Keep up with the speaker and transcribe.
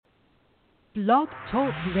Blog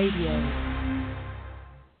Talk Radio.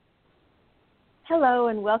 Hello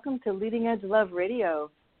and welcome to Leading Edge Love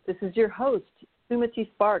Radio. This is your host, Somatic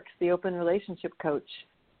Sparks, the Open Relationship Coach.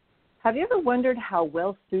 Have you ever wondered how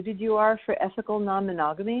well suited you are for ethical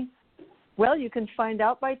non-monogamy? Well, you can find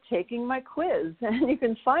out by taking my quiz, and you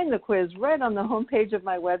can find the quiz right on the homepage of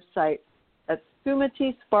my website at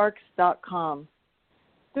sumatisparks.com.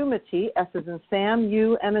 Sumati, S as in Sam,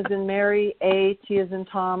 U, M as in Mary, A, T as in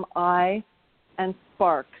Tom, I, and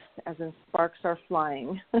Sparks, as in sparks are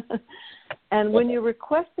flying. And when you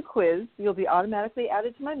request the quiz, you'll be automatically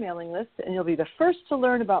added to my mailing list, and you'll be the first to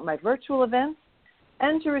learn about my virtual events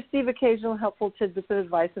and to receive occasional helpful tidbits of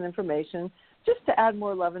advice and information just to add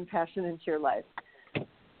more love and passion into your life.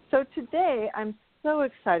 So today, I'm so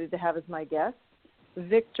excited to have as my guest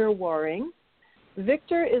Victor Waring.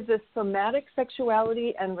 Victor is a somatic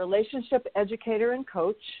sexuality and relationship educator and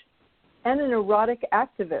coach and an erotic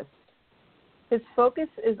activist. His focus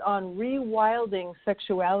is on rewilding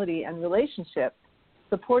sexuality and relationship,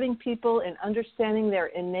 supporting people in understanding their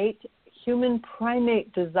innate human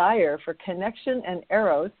primate desire for connection and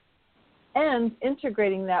eros, and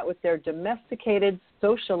integrating that with their domesticated,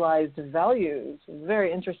 socialized values.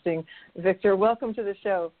 Very interesting. Victor, welcome to the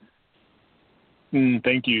show.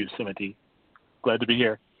 Thank you, Sumati. Glad to be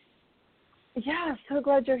here. Yeah, so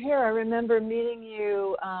glad you're here. I remember meeting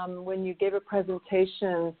you when you gave a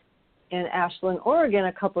presentation in Ashland, Oregon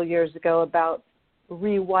a couple years ago about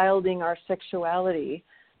rewilding our sexuality.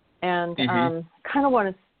 And kind of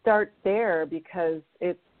want to start there because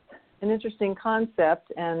it's an interesting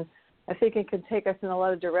concept, and I think it can take us in a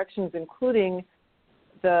lot of directions, including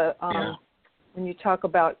the when you talk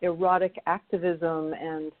about erotic activism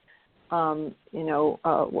and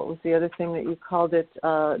what was the other thing that you called it?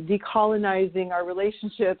 Decolonizing our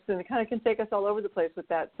relationships, and it kind of can take us all over the place with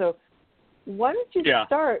that. So why don't you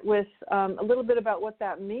start with a little bit about what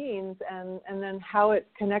that means and then how it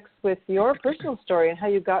connects with your personal story and how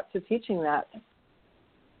you got to teaching that?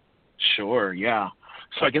 Sure, yeah.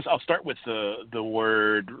 So I guess I'll start with the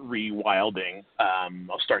word rewilding.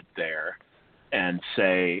 I'll start there and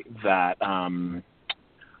say that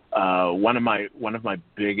one of my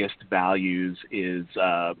biggest values is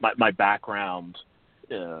my background.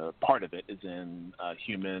 Part of it is in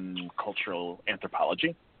human cultural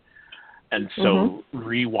anthropology, and so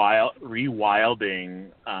rewilding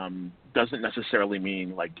doesn't necessarily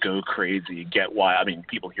mean like go crazy, get wild. I mean,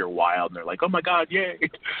 people hear wild and they're like, oh my God, yay!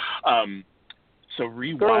 So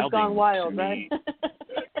rewilding, Girls Gone Wild, to me,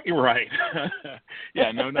 right?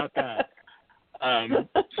 Yeah, no, not that.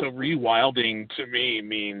 So rewilding to me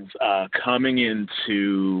means coming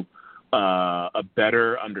into a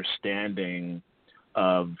better understanding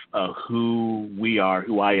of who we are,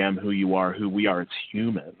 who I am, who you are, who we are as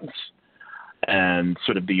humans, and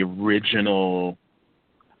sort of the original,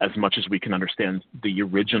 as much as we can understand, the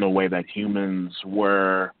original way that humans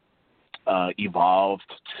were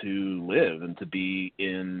evolved to live and to be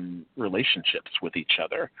in relationships with each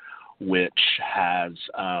other, which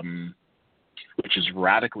is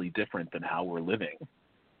radically different than how we're living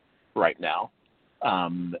right now.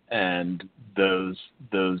 And those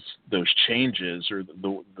changes, or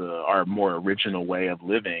our more original way of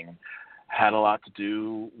living, had a lot to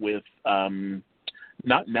do with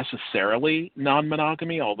not necessarily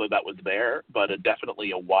non-monogamy, although that was there, but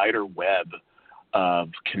definitely a wider web of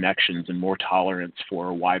connections and more tolerance for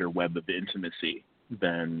a wider web of intimacy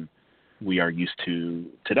than we are used to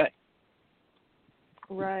today.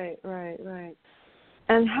 Right.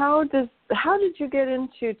 And how did you get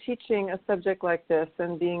into teaching a subject like this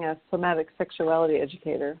and being a somatic sexuality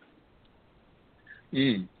educator?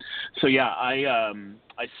 So yeah,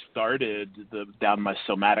 I started down my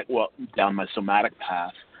somatic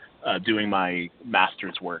path, doing my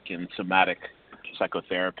master's work in somatic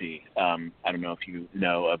psychotherapy. I don't know if you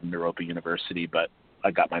know of Naropa University, but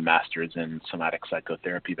I got my master's in somatic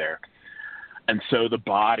psychotherapy there. And so the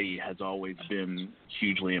body has always been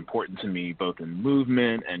hugely important to me, both in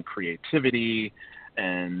movement and creativity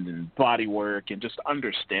and in body work, and just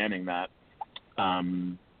understanding that,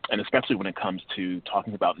 and especially when it comes to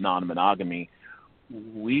talking about non-monogamy,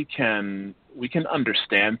 we can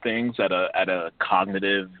understand things at a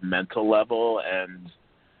cognitive, mental level and,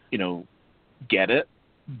 get it,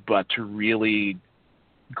 but to really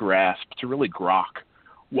grasp, to really grok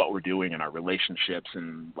what we're doing in our relationships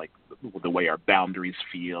and like the way our boundaries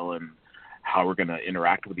feel and how we're going to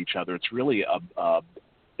interact with each other. It's really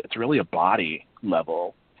a body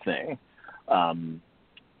level thing.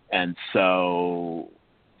 And so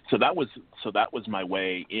that was my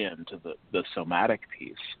way into the somatic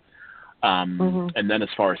piece. And then as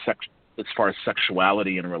far as as far as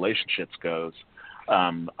sexuality and relationships goes,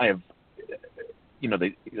 I have,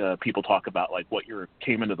 people talk about like what you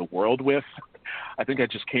came into the world with. I think I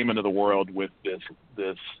just came into the world with this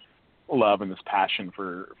love and this passion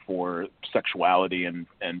for sexuality and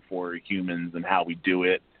for humans and how we do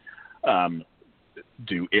it, and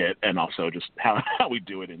also just how we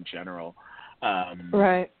do it in general.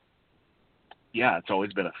 Right. Yeah, it's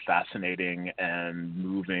always been a fascinating and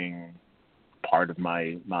moving part of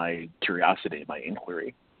my curiosity, my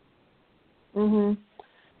inquiry.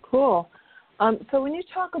 Cool. So when you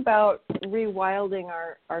talk about rewilding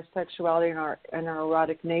our sexuality and our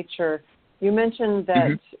erotic nature, you mentioned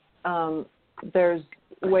that there's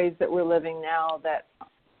ways that we're living now that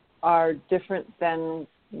are different than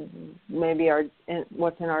maybe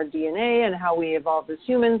what's in our DNA and how we evolved as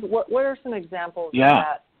humans. What are some examples of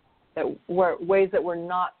that were ways that we're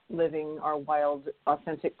not living our wild,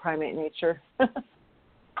 authentic primate nature?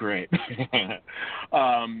 Great.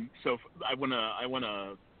 So I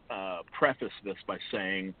wanna preface this by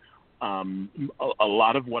saying a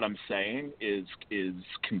lot of what I'm saying is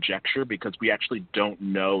conjecture, because we actually don't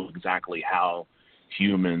know exactly how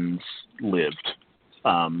humans lived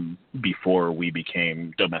before we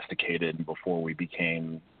became domesticated and before we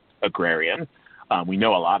became agrarian. We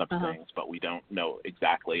know a lot of things, but we don't know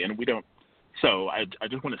exactly, and we don't. So I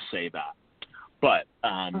just want to say that. But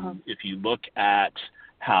if you look at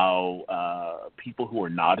how people who are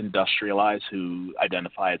not industrialized, who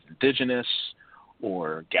identify as indigenous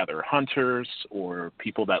or gatherer hunters or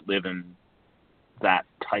people that live in that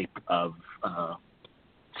type of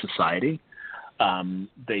society,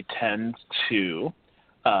 they tend to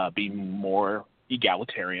be more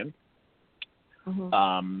egalitarian.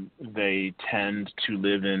 They tend to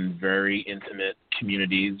live in very intimate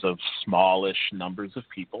communities of smallish numbers of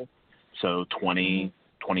people, so 20,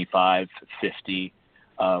 25, 50,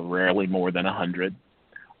 rarely more than 100.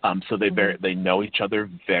 So they know each other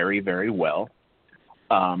very, very well.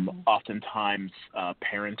 Oftentimes,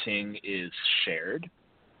 parenting is shared.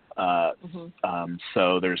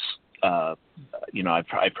 So there's,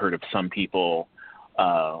 I've heard of some people.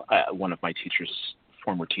 One of my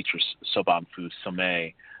former teachers, Sobonfu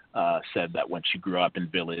Somé, said that when she grew up in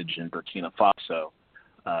village in Burkina Faso,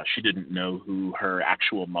 she didn't know who her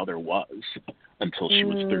actual mother was until she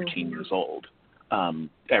was 13 years old.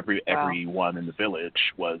 Everyone in the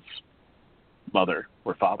village was mother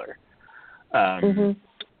or father, and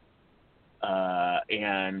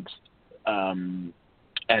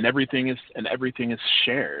everything is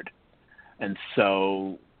shared. And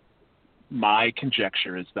so my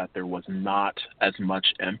conjecture is that there was not as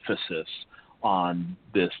much emphasis on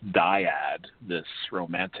this dyad, this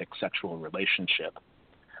romantic sexual relationship,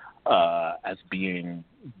 as being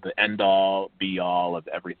the end-all, be-all of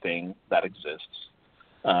everything that exists.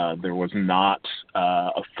 There was not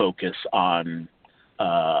a focus on,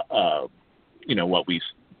 what we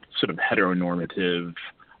sort of heteronormative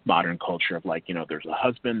modern culture of like, there's a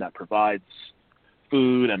husband that provides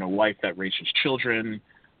food and a wife that raises children,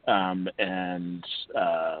 and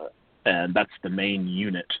that's the main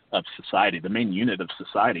unit of society. The main unit of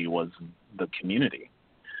society was the community.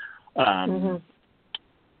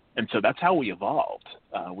 And so that's how we evolved.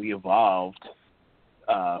 We evolved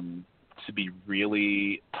to be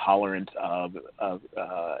really tolerant of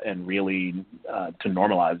and really to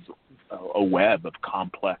normalize a web of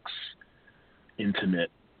complex,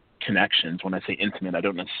 intimate connections. When I say intimate, I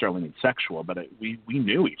don't necessarily mean sexual, but we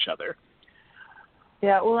knew each other.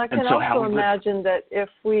 Yeah, well, I can also imagine that if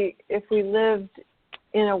we lived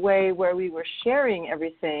in a way where we were sharing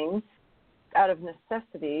everything out of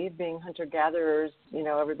necessity, being hunter-gatherers,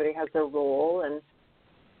 everybody has their role, and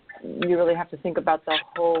you really have to think about the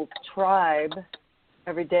whole tribe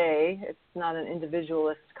every day. It's not an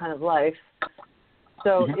individualist kind of life.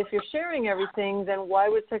 So if you're sharing everything, then why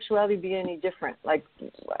would sexuality be any different? Like,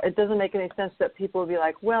 it doesn't make any sense that people would be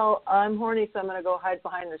like, well, I'm horny, so I'm going to go hide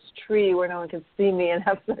behind this tree where no one can see me and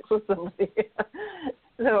have sex with somebody.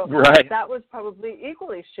 So that was probably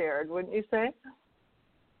equally shared, wouldn't you say?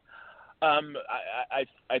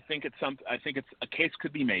 I think it's a case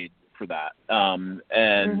could be made for that. And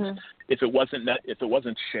if it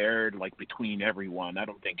wasn't shared like between everyone, I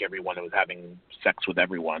don't think everyone was having sex with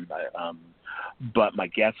everyone. But my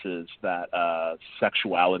guess is that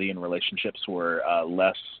sexuality and relationships were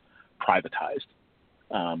less privatized.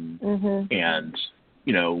 And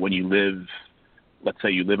when you live, let's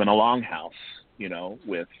say you live in a longhouse,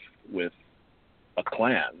 with a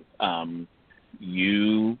clan,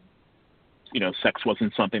 sex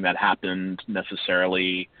wasn't something that happened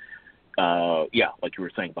necessarily, like you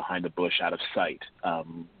were saying, behind the bush, out of sight.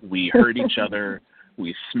 We heard each other.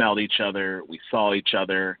 We smelled each other. We saw each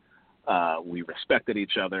other. We respected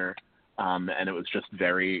each other. And it was just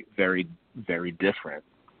very, very, very different.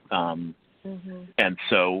 And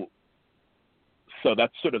so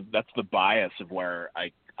that's the bias of where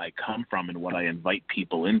I come from and what I invite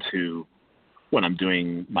people into when I'm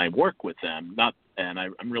doing my work with them. And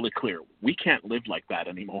I'm really clear, we can't live like that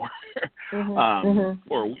anymore.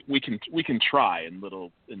 Or we can try in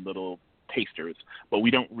little tasters, but we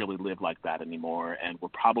don't really live like that anymore, and we're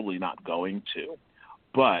probably not going to.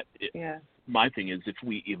 But my thing is, if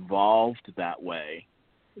we evolved that way,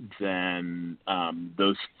 then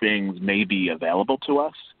those things may be available to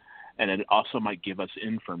us, and it also might give us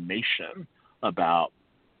information about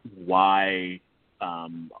why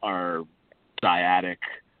our dyadic,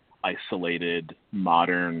 isolated,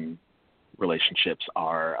 modern relationships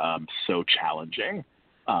are so challenging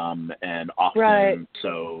and often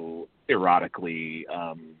so erotically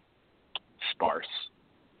sparse.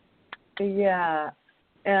 Yeah.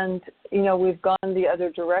 And, we've gone the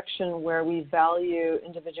other direction where we value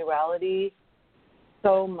individuality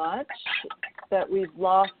so much that we've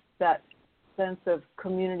lost that sense of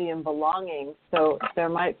community and belonging. So there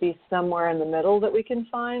might be somewhere in the middle that we can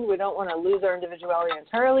find. We don't want to lose our individuality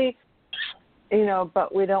entirely,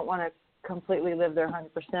 but we don't want to completely live there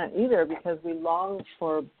 100% either, because we long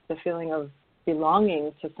for the feeling of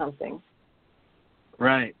belonging to something.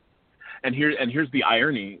 Right. And here's the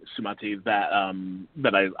irony, Sumati, that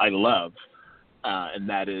I love, and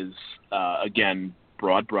that is, again,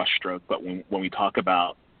 broad brushstroke, but when we talk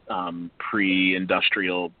about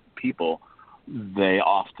pre-industrial people, they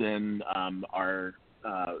often are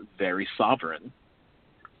very sovereign.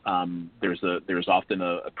 There's often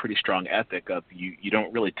a pretty strong ethic of you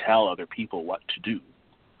don't really tell other people what to do.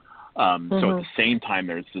 So at the same time,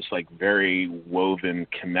 there's this like very woven,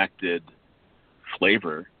 connected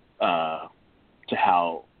flavor to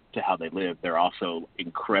how they live. They're also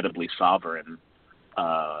incredibly sovereign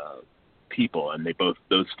people, and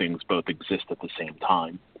those things both exist at the same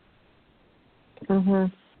time.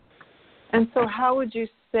 And so how would you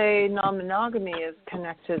say non-monogamy is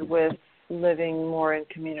connected with living more in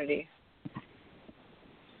community?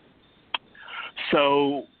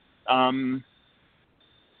 So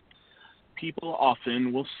people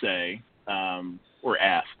often will say or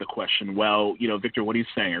ask the question, well, Victor, what are you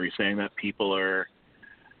saying? Are you saying that people are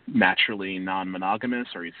naturally non-monogamous?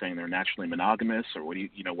 Are you saying they're naturally monogamous? Or what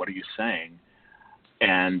are you saying?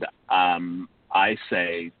 And I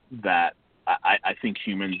say that I think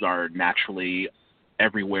humans are naturally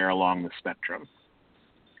everywhere along the spectrum.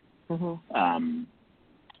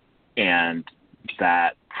 And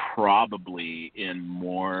that probably in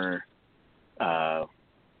more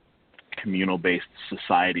communal-based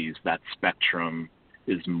societies, that spectrum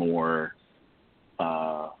is more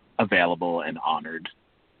available and honored.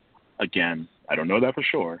 Again, I don't know that for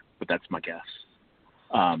sure, but that's my guess.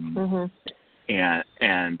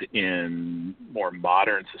 And in more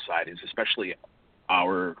modern societies, especially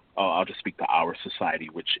I'll just speak to our society,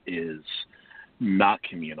 which is not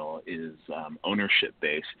communal, is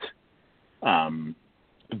ownership-based.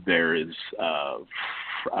 There is,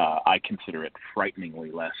 I consider it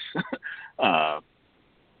frighteningly less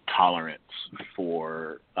tolerance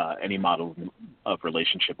for any model of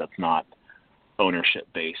relationship that's not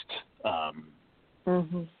ownership-based.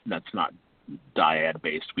 That's not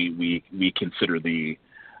dyad-based. We consider the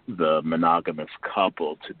monogamous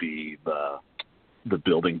couple to be the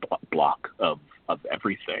building block of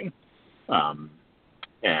everything.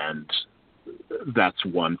 And that's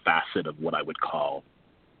one facet of what I would call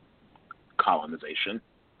colonization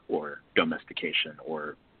or domestication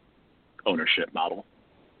or ownership model.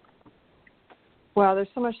 Wow, there's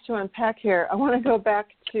so much to unpack here. I want to go back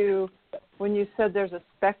to when you said there's a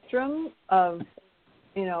spectrum of,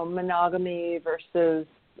 monogamy versus,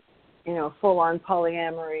 full-on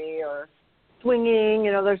polyamory or swinging.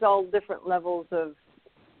 There's all different levels of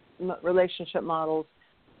relationship models.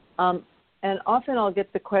 And often I'll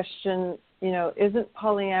get the question, isn't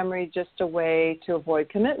polyamory just a way to avoid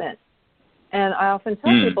commitment? And I often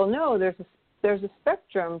tell people, no, there's a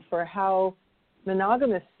spectrum for how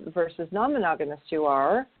monogamous versus non-monogamous you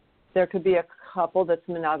are. There could be a couple that's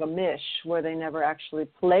monogamish, where they never actually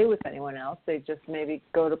play with anyone else. They just maybe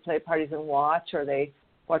go to play parties and watch, or they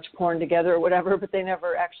watch porn together or whatever, but they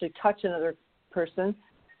never actually touch another person.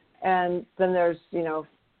 And then there's,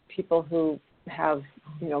 people who have,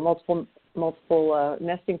 multiple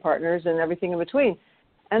nesting partners and everything in between.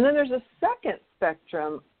 And then there's a second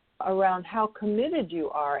spectrum around how committed you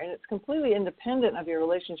are, and it's completely independent of your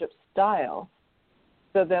relationship style.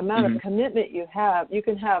 So the amount of commitment you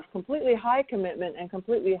can have completely high commitment and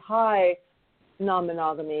completely high,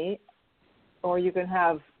 non-monogamy, or you can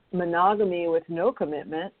have monogamy with no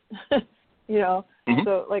commitment.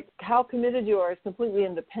 So like how committed you are is completely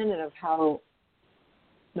independent of how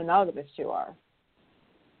monogamous you are.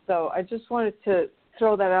 So I just wanted to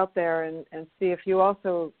throw that out there and see if you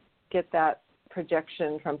also get that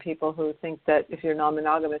projection from people who think that if you're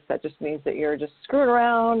non-monogamous, that just means that you're just screwing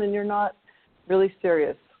around and you're not really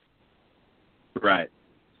serious. Right.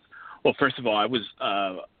 Well, first of all,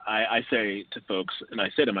 I say to folks, and I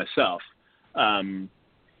say to myself,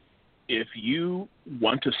 if you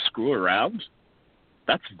want to screw around,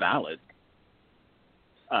 that's valid.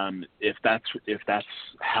 If that's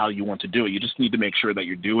how you want to do it, you just need to make sure that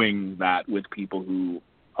you're doing that with people who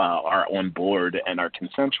are on board and are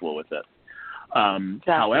consensual with it. Exactly.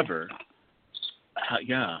 However,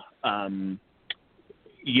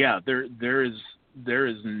 there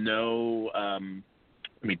is no.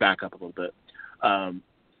 Let me back up a little bit.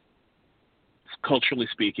 Culturally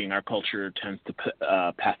speaking, our culture tends to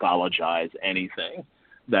pathologize anything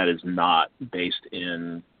that is not based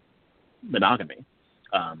in monogamy.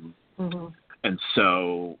 And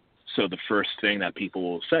so the first thing that people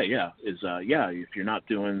will say, is if you're not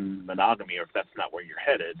doing monogamy, or if that's not where you're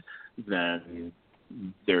headed, then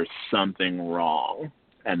there's something wrong.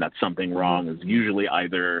 And that something wrong is usually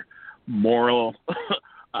either moral,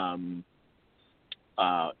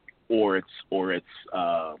 or it's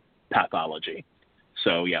pathology.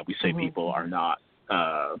 So we say people are not,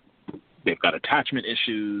 they've got attachment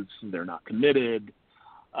issues, they're not committed.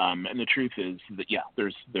 And the truth is that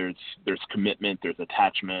there's commitment, there's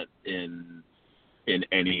attachment in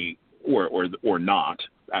any or not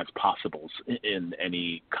as possibles in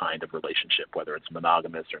any kind of relationship, whether it's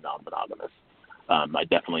monogamous or non-monogamous. I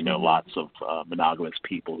definitely know lots of monogamous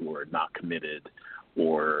people who are not committed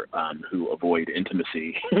or who avoid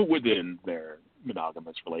intimacy within their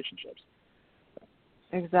monogamous relationships.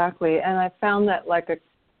 Exactly, and I found that like a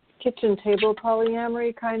kitchen table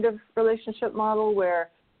polyamory kind of relationship model where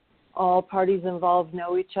all parties involved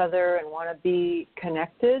know each other and want to be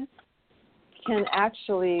connected can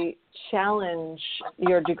actually challenge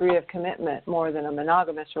your degree of commitment more than a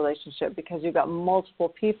monogamous relationship, because you've got multiple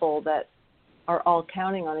people that are all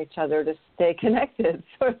counting on each other to stay connected.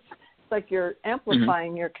 So it's like you're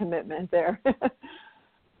amplifying your commitment there.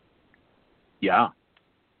 Yeah,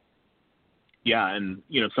 and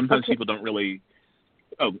sometimes people don't really.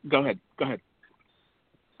 Oh, go ahead.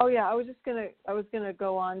 Oh yeah, I was gonna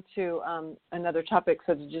go on to another topic.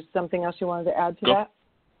 So just something else you wanted to add to that?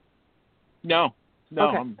 No.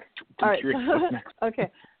 Okay. I'm All curious. right. What's next?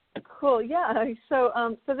 Okay. Cool. Yeah.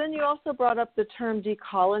 So then you also brought up the term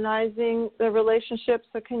decolonizing the relationship.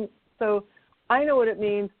 So I know what it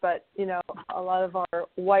means, but a lot of our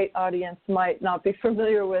white audience might not be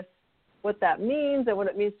familiar with what that means and what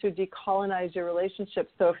it means to decolonize your relationship.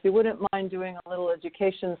 So if you wouldn't mind doing a little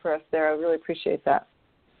education for us there, I really appreciate that.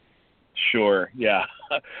 Sure. Yeah.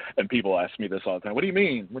 And people ask me this all the time. What do you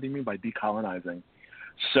mean? What do you mean by decolonizing?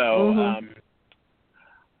 So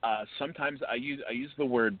sometimes I use the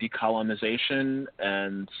word decolonization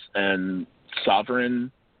and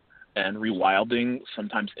sovereign and rewilding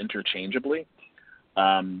sometimes interchangeably.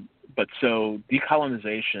 But so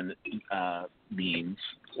decolonization means,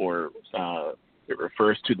 or it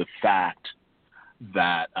refers to the fact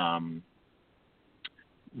that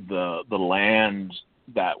the land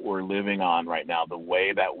that we're living on right now, the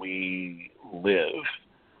way that we live,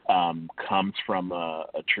 comes from a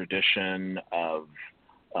tradition of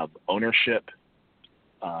ownership,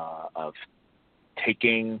 of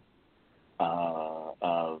taking,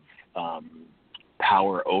 of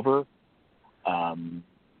power over, of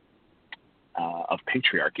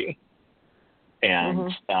patriarchy,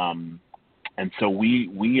 and so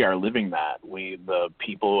we are living that. The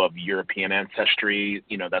people of European ancestry,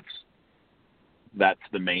 that's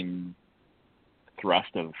the main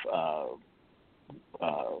thrust of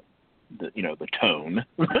the tone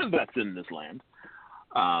that's in this land.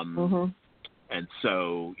 And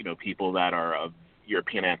so, people that are of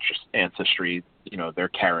European ancestry, they're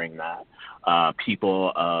carrying that.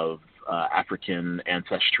 People of African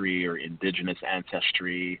ancestry or indigenous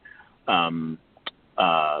ancestry,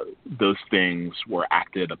 those things were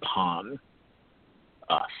acted upon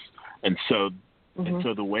us. And so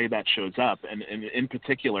the way that shows up, and in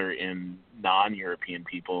particular in non-European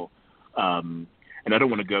people, and I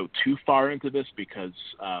don't want to go too far into this because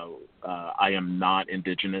I am not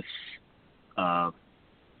indigenous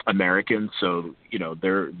American, so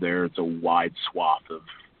there's a wide swath of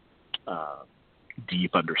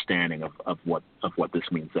deep understanding of what this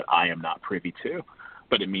means that I am not privy to.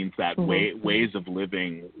 But it means that ways of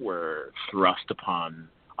living were thrust upon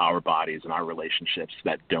our bodies and our relationships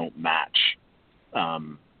that don't match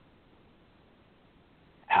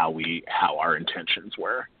how our intentions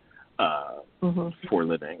were for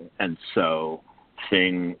living. And so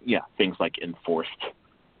things like enforced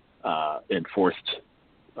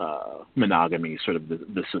monogamy, sort of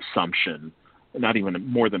this assumption, not even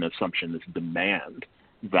more than assumption, this demand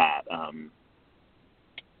that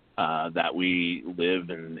that we live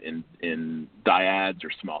in dyads or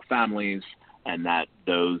small families, and that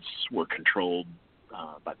those were controlled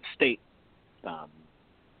by the state.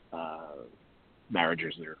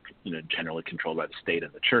 Marriages are generally controlled by the state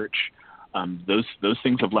and the church. Those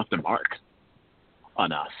things have left a mark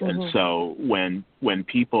on us. And so when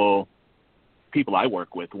people I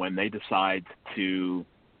work with, when they decide to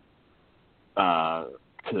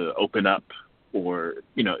open up, or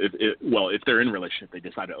if they're in a relationship, they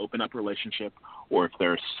decide to open up a relationship, or if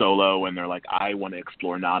they're solo and they're like, I want to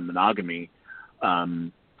explore non-monogamy,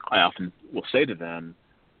 I often will say to them,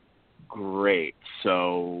 great,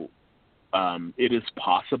 so it is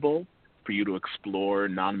possible for you to explore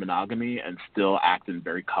non-monogamy and still act in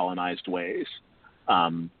very colonized ways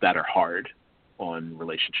that are hard on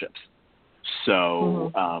relationships.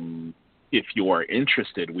 So if you are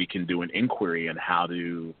interested, we can do an inquiry on how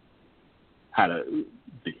to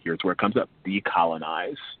here's where it comes up,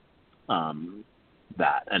 decolonize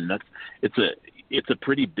that. And it's a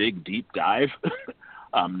pretty big, deep dive.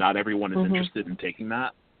 Not everyone is interested in taking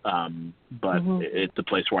that. But it's a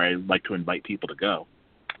place where I like to invite people to go.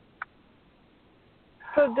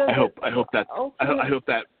 So I hope that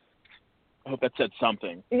said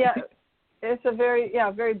something. Yeah, it's a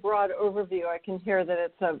very broad overview. I can hear that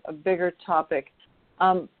it's a bigger topic.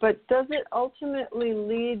 But does it ultimately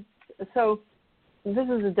lead? So this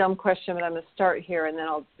is a dumb question, but I'm going to start here and then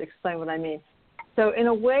I'll explain what I mean. So in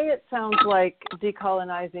a way, it sounds like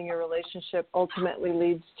decolonizing your relationship ultimately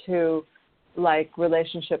leads to like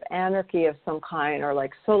relationship anarchy of some kind, or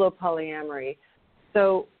like solo polyamory.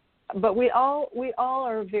 So, but we all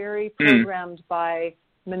are very programmed by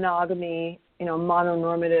monogamy,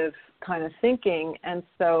 mononormative kind of thinking. And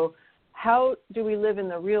so how do we live in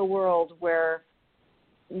the real world where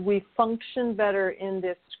we function better in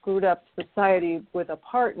this screwed up society with a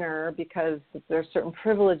partner because there's certain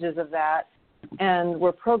privileges of that, and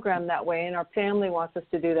we're programmed that way, and our family wants us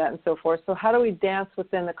to do that and so forth. So how do we dance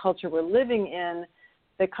within the culture we're living in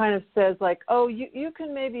that kind of says like, oh, you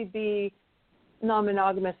can maybe be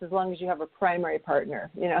non-monogamous as long as you have a primary partner,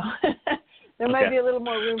 There might be a little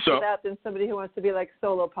more room for that than somebody who wants to be like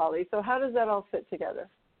solo poly. So how does that all fit together?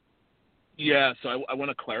 Yeah, so I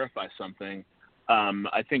want to clarify something.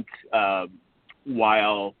 I think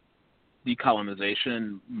while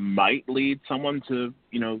decolonization might lead someone to,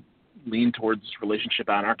 lean towards relationship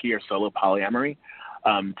anarchy or solo polyamory,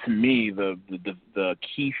 to me, the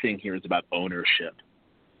key thing here is about ownership.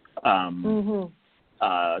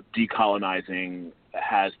 Decolonizing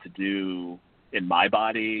has to do, in my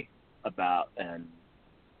body, and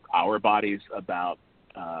our bodies, about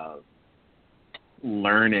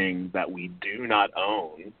learning that we do not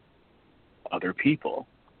own other people.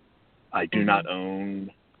 I do not own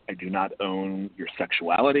your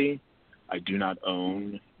sexuality. I do not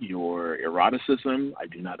own your eroticism. I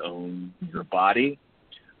do not own your body.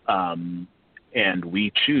 And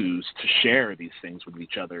we choose to share these things with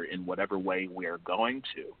each other in whatever way we are going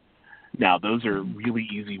to. Now, those are really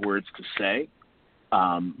easy words to say,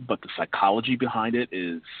 but the psychology behind it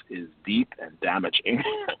is deep and damaging.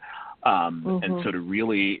 And so to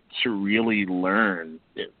really learn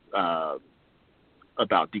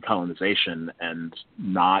about decolonization and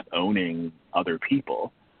not owning other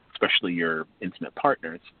people, especially your intimate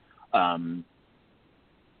partners, I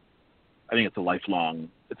think it's a lifelong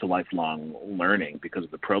learning, because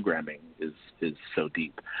the programming is so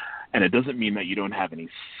deep. And it doesn't mean that you don't have any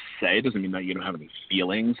say. It doesn't mean that you don't have any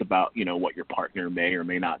feelings about what your partner may or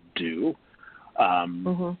may not do.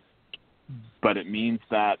 But it means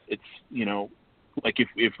that it's like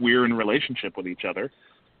if we're in a relationship with each other,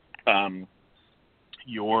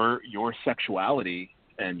 your sexuality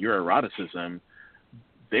and your eroticism,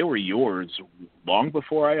 they were yours long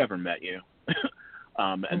before I ever met you.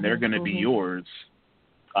 And they're going to be yours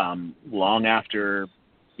long after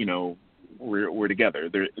we're together.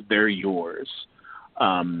 They're yours,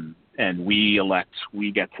 and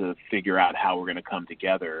we get to figure out how we're going to come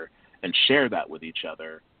together and share that with each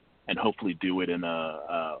other, and hopefully do it in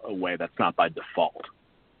a way that's not by default.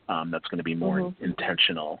 That's going to be more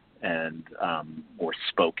intentional and more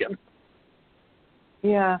spoken.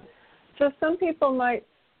 Yeah. So some people might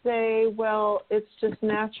say, well, it's just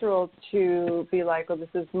natural to be like, oh, this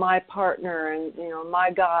is my partner and, my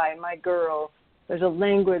guy, my girl. there's a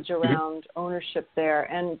language around ownership there,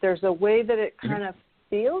 and there's a way that it kind of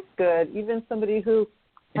feels good. Even somebody who,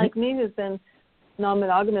 like me, who's been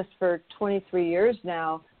non-monogamous for 23 years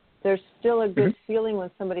now, there's still a good feeling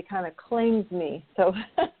when somebody kind of claims me. So,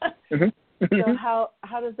 so how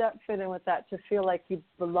does that fit in with that? To feel like you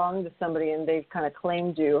belong to somebody and they've kind of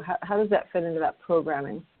claimed you. How does that fit into that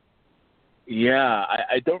programming? Yeah,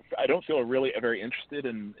 I don't feel really very interested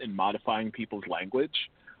in modifying people's language.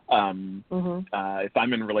 If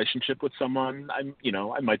I'm in a relationship with someone, I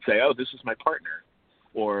might say, oh, this is my partner,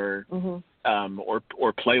 or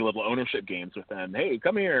play little ownership games with them. Hey,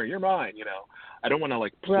 come here, you're mine. I don't want to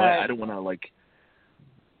play. Right. I don't want to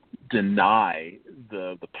deny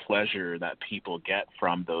the pleasure that people get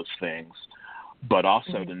from those things, but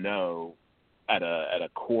also to know at a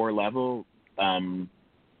core level,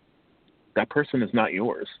 that person is not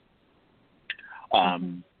yours.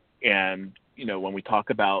 And when we talk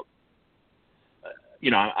about,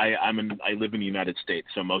 I live in the United States,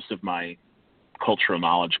 so most of my cultural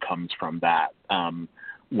knowledge comes from that.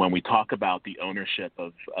 When we talk about the ownership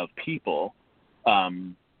of people,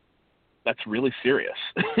 that's really serious.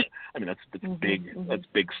 I mean, that's big. That's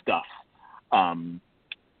big stuff. So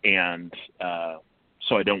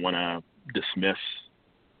I don't want to dismiss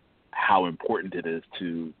how important it is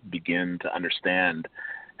to begin to understand,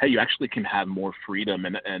 hey, you actually can have more freedom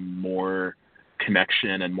and more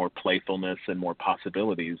connection and more playfulness and more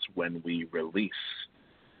possibilities when we release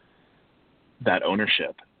that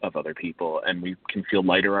ownership of other people, and we can feel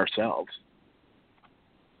lighter ourselves.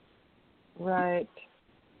 Right.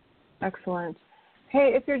 Excellent.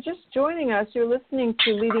 Hey, if you're just joining us, you're listening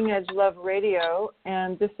to Leading Edge Love Radio,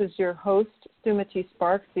 and this is your host, Sumati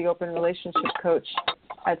Sparks, the Open Relationship Coach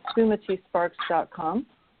at sumatisparks.com.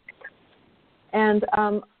 And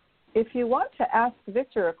if you want to ask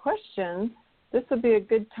Victor a question, this would be a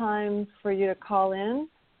good time for you to call in.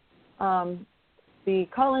 The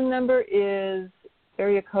call-in number is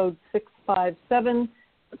area code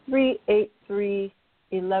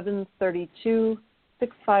 657-383-1132,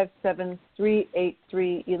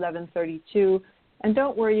 657-383-1132. And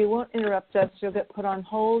don't worry, you won't interrupt us. You'll get put on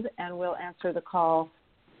hold, and we'll answer the call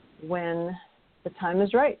when the time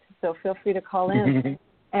is right. So feel free to call in.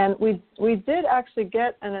 And we did actually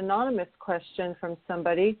get an anonymous question from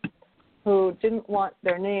somebody who didn't want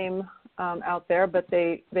their name out there, but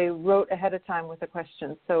they wrote ahead of time with a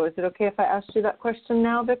question. So is it okay if I ask you that question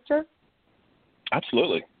now, Victor?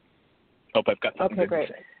 Absolutely. Hope I've got something okay, great.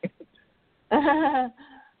 to say.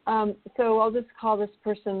 So I'll just call this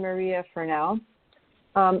person Maria for now.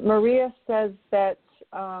 Maria says that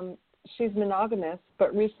she's monogamous,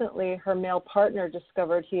 but recently her male partner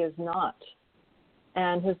discovered he is not.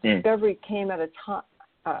 And his discovery came at a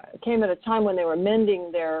time when they were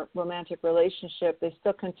mending their romantic relationship. They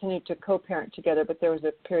still continued to co-parent together, but there was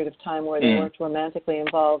a period of time where they weren't romantically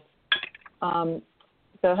involved. The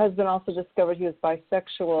husband also discovered he was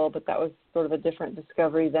bisexual, but that was sort of a different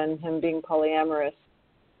discovery than him being polyamorous.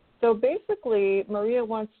 So basically, Maria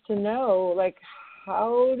wants to know,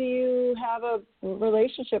 how do you have a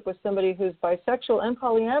relationship with somebody who's bisexual and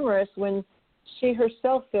polyamorous when she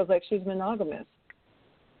herself feels like she's monogamous?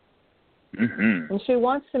 And she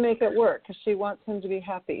wants to make it work because she wants him to be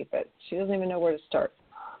happy, but she doesn't even know where to start.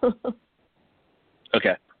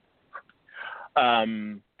 Okay.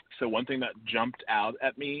 So one thing that jumped out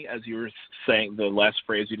at me as you were saying the last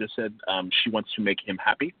phrase you just said, she wants to make him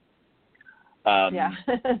happy. Yeah.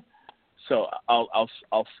 So I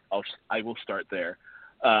will start there.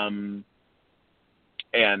 And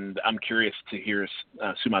I'm curious to hear,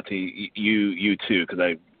 Sumati, you too,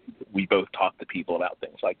 because we both talk to people about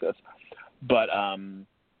things like this. But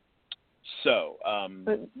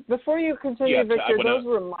but before you continue, yeah, Victor,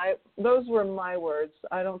 those were my words.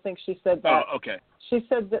 I don't think she said that. Oh, okay. She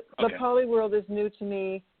said that the poly world is new to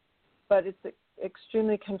me, but it's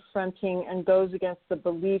extremely confronting and goes against the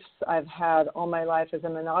beliefs I've had all my life as a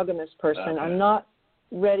monogamous person. Okay. I'm not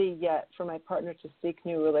ready yet for my partner to seek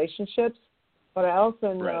new relationships, but I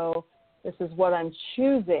also know this is what I'm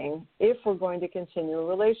choosing if we're going to continue a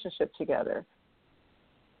relationship together.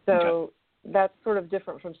 So that's sort of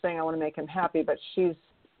different from saying I want to make him happy, but she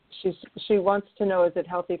wants to know, is it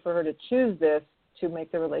healthy for her to choose this to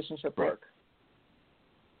make the relationship work?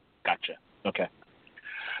 Gotcha. Okay.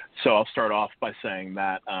 So I'll start off by saying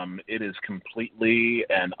that it is completely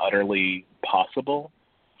and utterly possible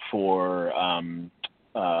for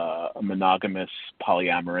a monogamous,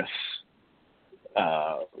 polyamorous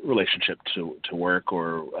relationship to work,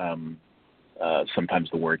 or sometimes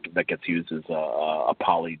the word that gets used is a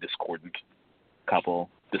poly-discordant couple.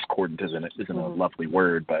 Discordant isn't a lovely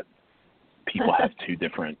word, but people have two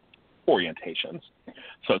different orientations.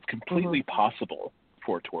 So it's completely possible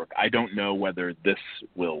for it to work. I don't know whether this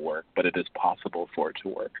will work, but it is possible for it to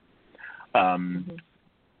work.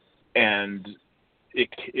 And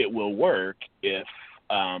it will work if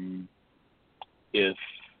and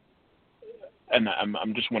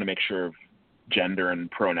I'm just want to make sure of gender and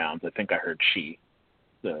pronouns. I think I heard she.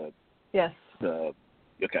 Yes.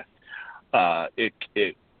 Okay.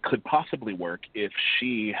 It could possibly work if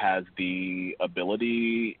she has the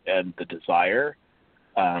ability and the desire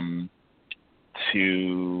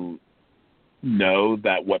to know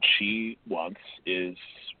that what she wants is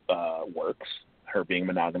works, her being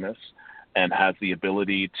monogamous, and has the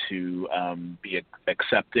ability to be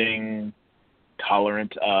accepting,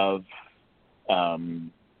 tolerant of,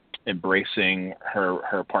 embracing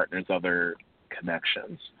her partner's other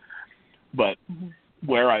connections. But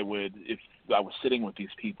where I would, if I was sitting with these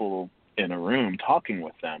people in a room talking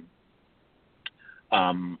with them,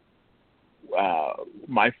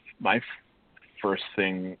 my first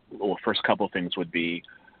thing, or first couple of things would be,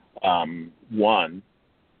 one,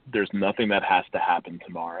 there's nothing that has to happen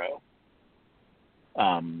tomorrow.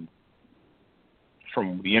 From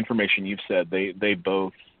the information you've said, they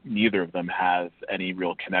both, neither of them have any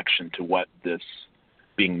real connection to what this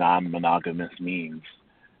being non-monogamous means.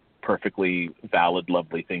 Perfectly valid,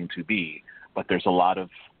 lovely thing to be, but there's a lot of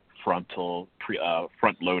front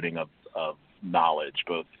loading of knowledge,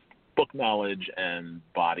 both book knowledge and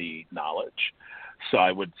body knowledge. So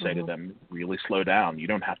I would say to them, really slow down. You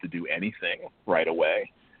don't have to do anything right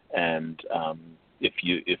away. And if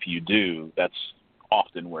you do, that's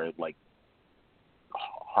often where like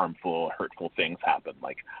harmful, hurtful things happen.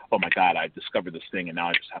 Like, oh my God, I've discovered this thing and now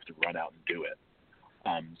I just have to run out and do it.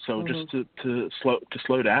 So just to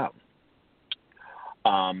slow down.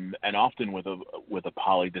 And often with a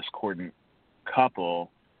polydiscordant couple,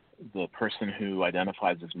 the person who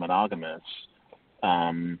identifies as monogamous,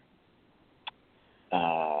 I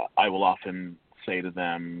will often say to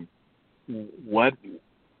them, what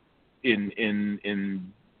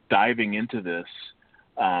in diving into this,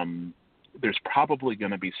 there's probably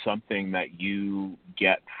going to be something that you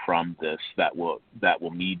get from this that will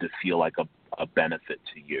need to feel like a benefit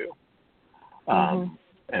to you.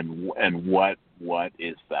 And what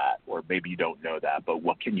is that? Or maybe you don't know that, but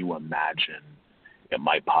what can you imagine it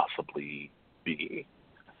might possibly be?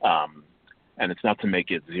 And it's not to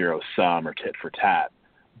make it zero sum or tit for tat,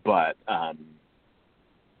 but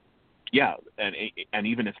yeah, and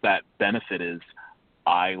even if that benefit is,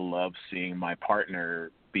 I love seeing my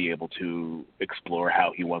partner be able to explore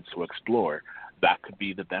how he wants to explore, that could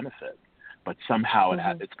be the benefit. But somehow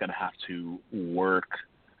it's going to have to work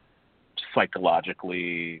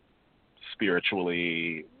psychologically,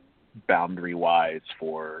 spiritually, boundary-wise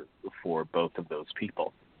for both of those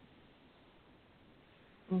people.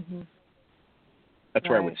 That's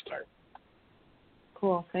where I would start.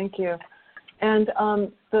 Cool, thank you. And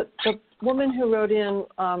the woman who wrote in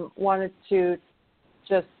wanted to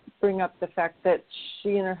just bring up the fact that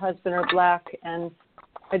she and her husband are Black, and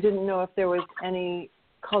I didn't know if there was any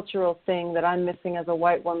cultural thing that I'm missing as a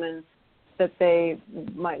white woman that they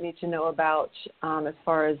might need to know about as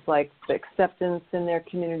far as like the acceptance in their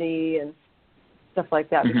community and stuff like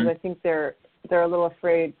that, because I think they're a little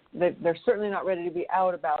afraid. They're certainly not ready to be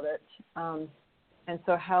out about it. And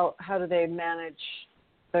so how do they manage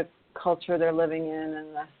the culture they're living in and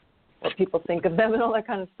what people think of them and all that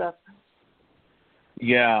kind of stuff?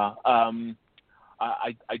 Yeah,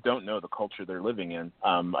 I don't know the culture they're living in.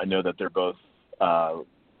 I know that they're both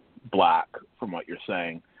Black, from what you're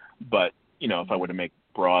saying. But, you know, if I were to make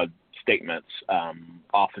broad statements,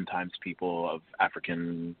 oftentimes people of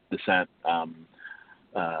African descent,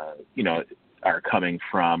 you know, are coming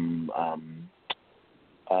from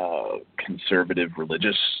conservative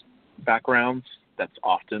religious backgrounds. That's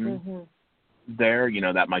often there. You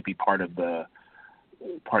know, that might be part of the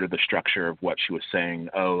structure of what she was saying.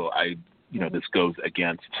 You know, this goes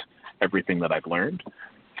against everything that I've learned.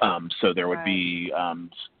 So there would be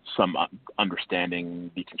some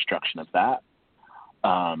understanding, deconstruction of that.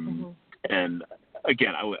 And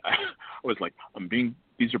again, I was like,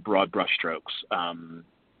 these are broad brushstrokes.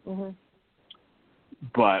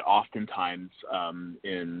 But oftentimes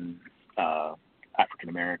in African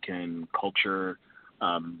American culture,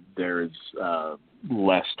 there's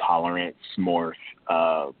less tolerance, more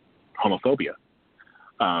homophobia.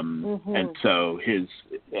 And so his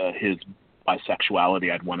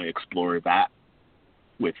bisexuality, I'd want to explore that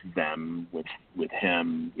with them, with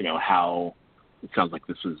him. You know, how it sounds like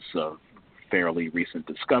this is a fairly recent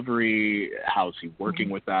discovery. How's he working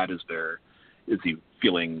with that? Is he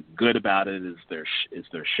feeling good about it? Is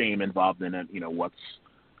there shame involved in it? You know, what's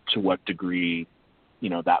to what degree,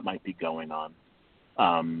 that might be going on.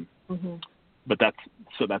 But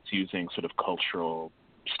that's using sort of cultural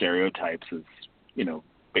stereotypes as,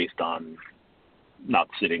 based on not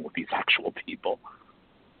sitting with these actual people.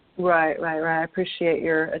 Right. I appreciate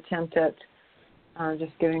your attempt at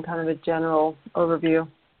just giving kind of a general overview.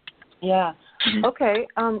 Yeah. Okay.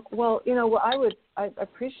 Well, I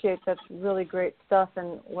appreciate, that's really great stuff.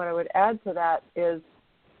 And what I would add to that is,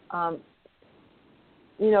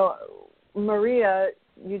 Maria,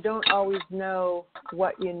 you don't always know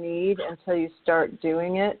what you need until you start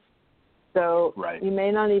doing it. So right. You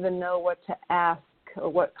may not even know what to ask or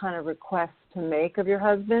what kind of request to make of your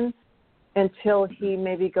husband until he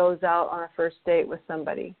maybe goes out on a first date with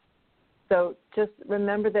somebody. So just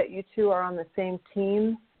remember that you two are on the same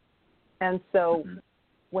team. And so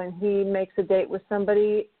when he makes a date with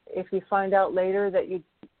somebody, if you find out later that you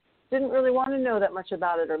didn't really want to know that much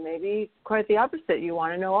about it, or maybe quite the opposite, you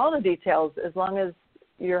want to know all the details, as long as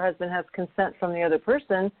your husband has consent from the other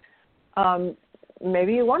person,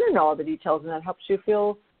 maybe you want to know all the details, and that helps you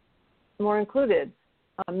feel more included.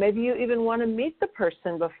 Maybe you even want to meet the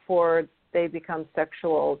person before they become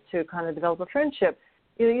sexual to kind of develop a friendship.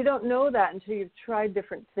 You don't know that until you've tried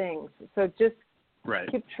different things. So just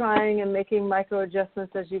keep trying and making micro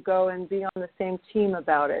adjustments as you go, and be on the same team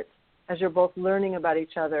about it as you're both learning about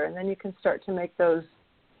each other. And then you can start to make those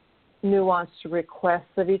nuanced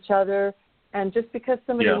requests of each other. And just because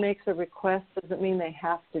somebody makes a request doesn't mean they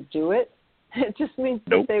have to do it. It just means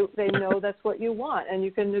that they know that's what you want, and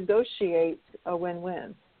you can negotiate a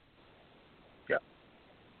win-win.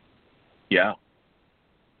 Yeah,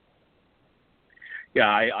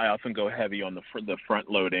 I often go heavy on the front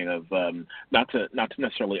loading of not to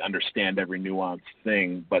necessarily understand every nuanced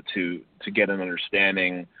thing, but to get an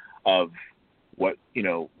understanding of what,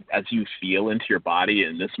 as you feel into your body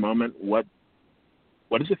in this moment, what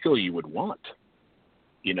does it feel you would want?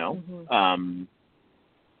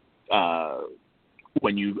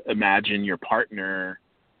 When you imagine your partner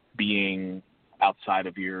being outside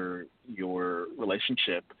of your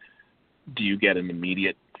relationship, do you get an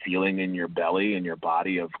immediate feeling in your belly and your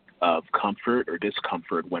body of comfort or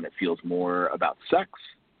discomfort when it feels more about sex,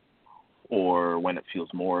 or when it feels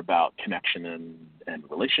more about connection and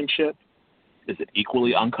relationship? Is it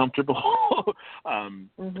equally uncomfortable?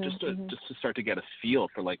 Just to start to get a feel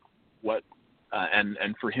for like what,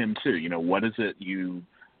 and for him too, what is it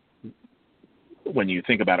when you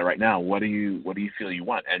think about it right now, what do you feel you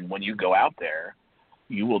want? And when you go out there,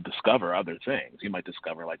 you will discover other things. You might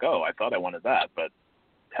discover like, oh, I thought I wanted that, but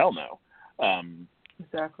hell no.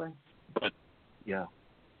 Exactly. But yeah.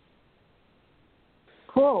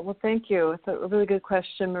 Cool. Well, thank you. It's a really good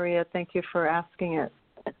question, Maria. Thank you for asking it,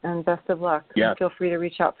 and best of luck. Yeah. And feel free to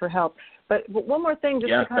reach out for help. But one more thing,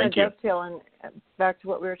 just to kind of dovetail and back to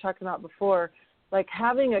what we were talking about before, like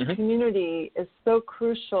having a community is so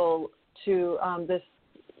crucial to this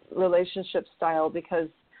relationship style, because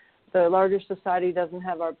the larger society doesn't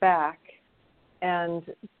have our back, and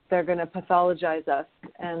they're going to pathologize us,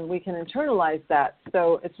 and we can internalize that.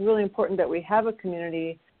 So it's really important that we have a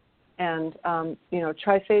community, and,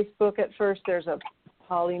 try Facebook at first. There's a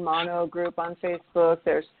polymono group on Facebook.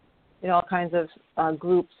 There's, all kinds of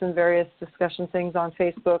groups and various discussion things on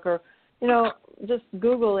Facebook, or, just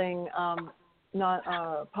Googling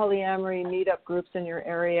polyamory meetup groups in your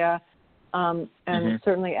area. And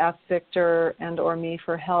certainly ask Victor and or me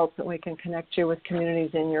for help, and we can connect you with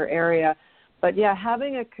communities in your area. But yeah,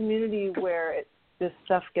 having a community where this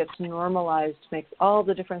stuff gets normalized makes all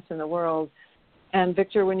the difference in the world. And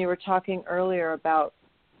Victor, when you were talking earlier about,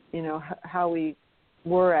 how we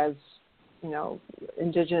were as,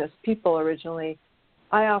 indigenous people originally,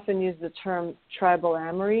 I often use the term tribal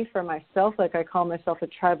amory for myself. Like I call myself a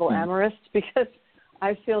tribal amorist, because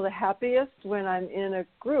I feel the happiest when I'm in a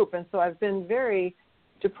group. And so I've been very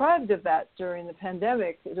deprived of that during the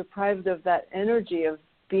pandemic, deprived of that energy of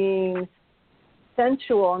being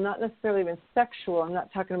sensual, not necessarily even sexual. I'm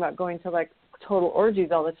not talking about going to like total orgies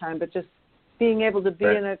all the time, but just being able to be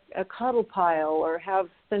in a cuddle pile or have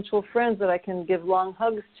sensual friends that I can give long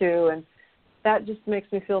hugs to. And that just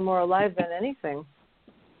makes me feel more alive than anything.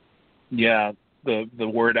 Yeah, the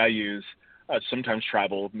word I use, sometimes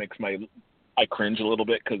tribal makes I cringe a little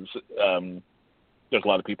bit, because there's a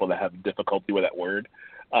lot of people that have difficulty with that word.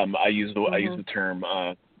 I use the term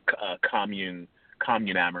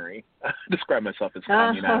communamory. I describe myself as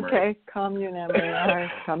communamory. Okay, communamory. All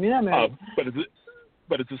right, communamory.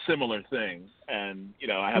 But it's a similar thing, and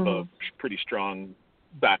I have a pretty strong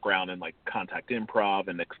background in like contact improv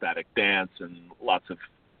and ecstatic dance, and lots of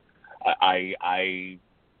I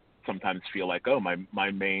sometimes feel like, oh,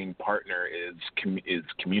 my main partner is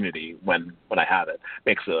community when I have it.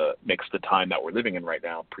 Makes the time that we're living in right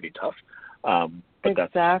now pretty tough. But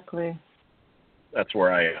exactly. That's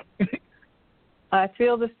where I am. I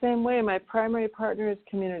feel the same way. My primary partner is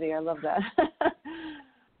community. I love that.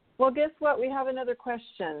 Well, guess what? We have another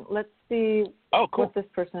question. Let's see what this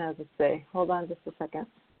person has to say. Hold on just a second.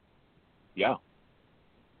 Yeah.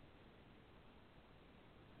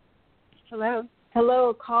 Hello,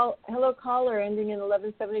 caller ending in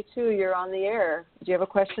 1172. You're on the air. Do you have a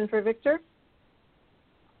question for Victor?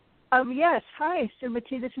 Yes. Hi,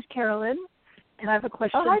 Sumati. This is Carolyn, and I have a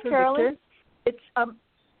question for Carolyn. Victor. It's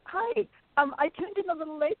hi. I tuned in a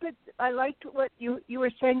little late, but I liked what you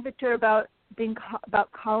were saying, Victor, about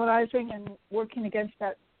about colonizing and working against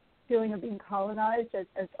that feeling of being colonized as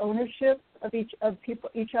ownership of each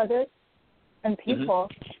other and people.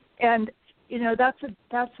 Mm-hmm. And that's a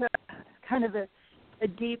kind of a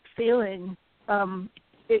deep feeling. That's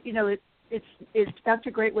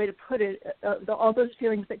a great way to put it. All those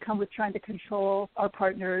feelings that come with trying to control our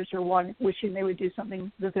partners or wishing they would do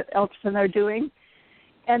something else than they're doing.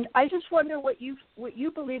 And I just wonder what you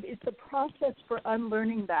believe is the process for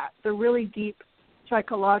unlearning that, the really deep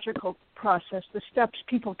psychological process, the steps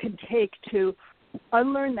people can take to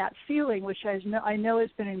unlearn that feeling, which I know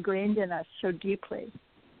has been ingrained in us so deeply.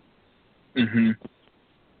 Mm-hmm.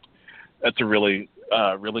 That's a really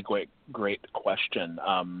great question,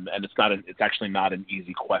 and it's actually not an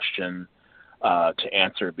easy question to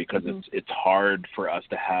answer because mm-hmm. it's hard for us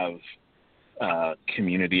to have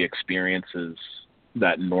community experiences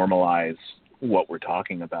that normalize what we're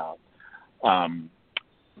talking about.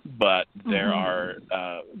 But there mm-hmm.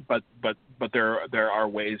 are there are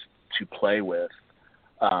ways to play with.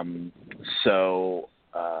 So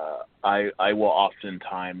I will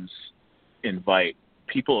oftentimes invite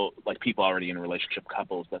people already in relationship,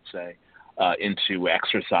 couples, let's say, into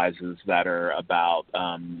exercises that are about,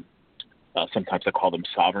 sometimes I call them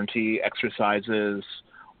sovereignty exercises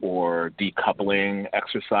or decoupling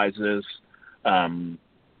exercises, and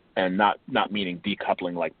not meaning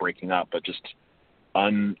decoupling like breaking up, but just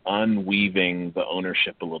unweaving the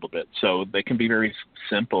ownership a little bit. So they can be very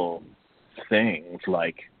simple things,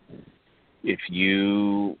 like if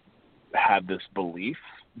you have this belief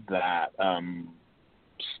that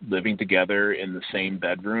living together in the same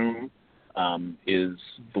bedroom is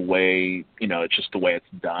the way, it's just the way it's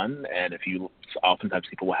done. And oftentimes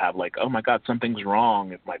people will have like, oh my God, something's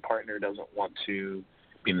wrong if my partner doesn't want to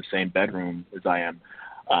be in the same bedroom as I am.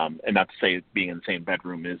 And not to say being in the same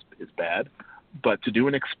bedroom is bad, but to do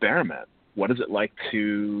an experiment. What is it like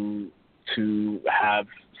to have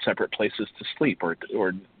separate places to sleep or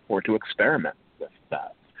to experiment with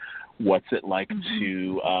that? What's it like mm-hmm.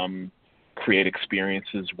 to create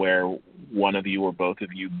experiences where one of you or both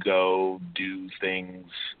of you go do things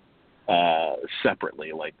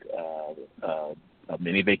separately, like a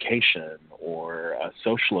mini vacation or a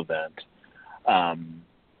social event,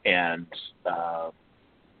 and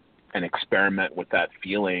experiment with that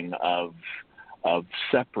feeling of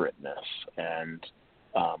separateness and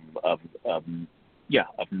of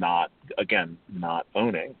not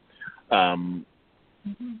owning. Mm-hmm.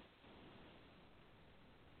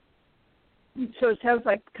 So it sounds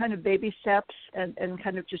like kind of baby steps and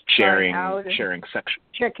kind of just sharing out and sharing section,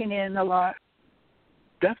 checking in a lot.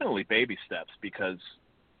 Definitely baby steps, because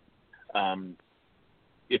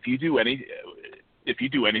if you do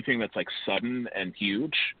anything that's like sudden and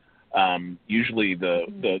huge, usually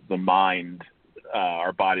the mind,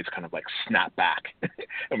 our bodies kind of like snap back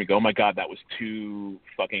and we go, oh my God, that was too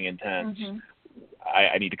fucking intense. Mm-hmm.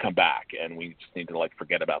 I need to come back, and we just need to like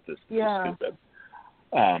forget about this. Yeah. This is stupid.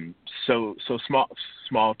 So small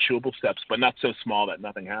chewable steps, but not so small that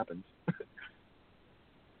nothing happens.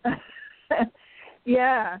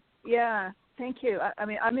 Yeah. Thank you. I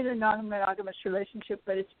mean, I'm in a non-monogamous relationship,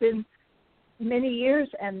 but it's been many years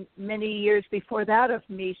and many years before that of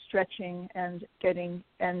me stretching and getting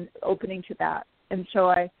and opening to that. And so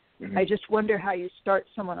I just wonder how you start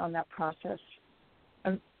someone on that process.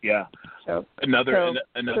 Yeah. So another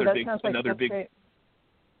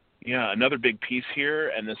big piece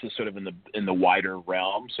here, and this is sort of in the wider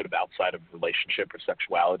realm, sort of outside of relationship or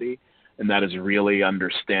sexuality, and that is really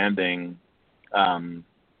understanding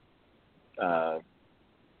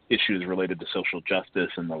issues related to social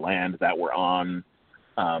justice and the land that we're on,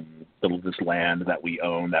 this land that we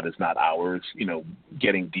own that is not ours.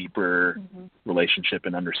 Getting deeper mm-hmm. relationship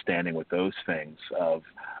and understanding with those things of,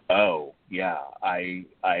 oh yeah, I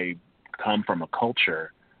come from a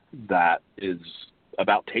culture that is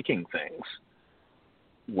about taking things.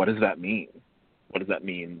 What does that mean? What does that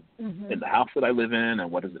mean Mm-hmm. in the house that I live in,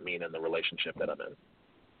 and what does it mean in the relationship that I'm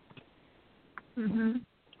in? Mm-hmm.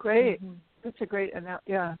 Great. Mm-hmm. That's a great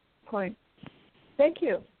point. Thank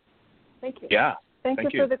you. Thank you. Yeah. Thank you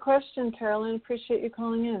for the question, Carolyn. Appreciate you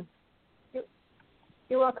calling in.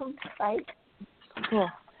 You're welcome. Bye. Cool.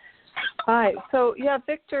 All right. So,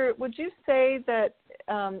 Victor, would you say that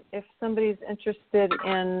if somebody's interested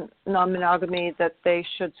in non-monogamy, that they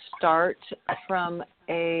should start from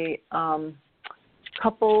a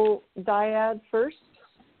couple dyad first?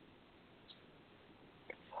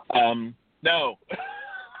 No.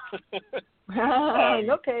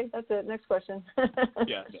 Okay, that's it. Next question.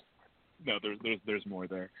 Yeah. No, there's more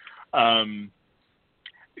there.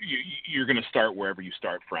 You're going to start wherever you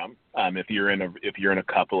start from. If you're in a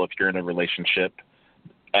couple, if you're in a relationship,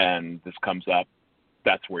 and this comes up,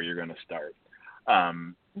 that's where you're going to start.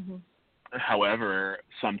 However,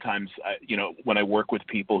 sometimes when I work with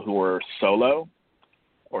people who are solo,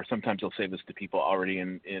 or sometimes I'll say this to people already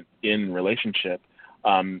in relationship,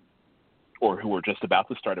 or who are just about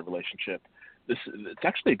to start a relationship. It's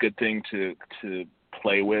actually a good thing to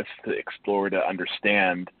play with, to explore, to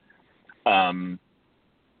understand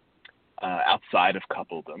outside of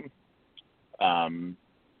coupledom.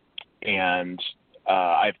 And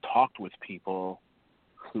I've talked with people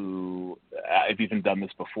who, I've even done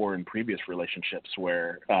this before in previous relationships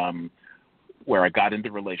where I got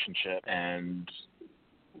into relationship and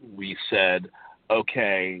we said,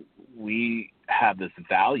 okay, we have this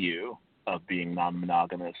value of being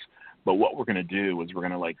non-monogamous, but what we're going to do is we're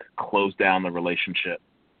going to close down the relationship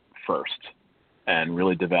first and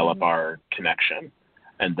really develop our connection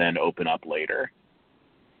and then open up later.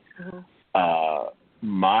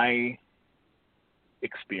 My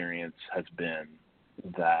experience has been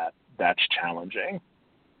that that's challenging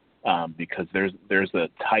because there's a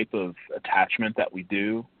type of attachment that we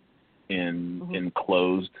do in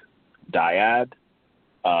closed dyad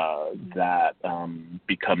that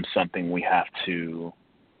becomes something we have to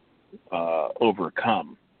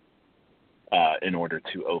overcome in order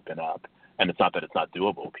to open up. And it's not that it's not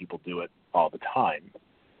doable. People do it all the time.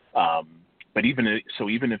 But even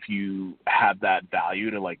if you have that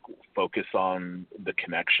value to focus on the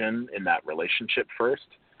connection in that relationship first,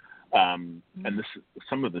 and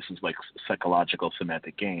some of this is psychological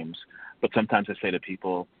semantic games, but sometimes I say to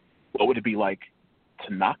people, what would it be like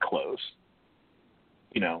to not close?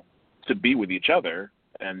 To be with each other,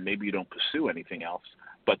 and maybe you don't pursue anything else,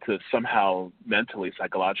 but to somehow mentally,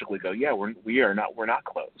 psychologically go, yeah, we're not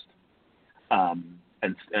closed, and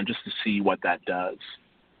just to see what that does.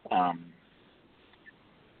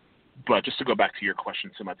 But just to go back to your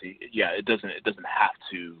question, Sumati, it doesn't have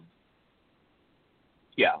to.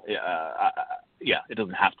 It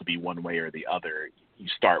doesn't have to be one way or the other. You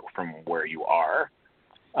start from where you are.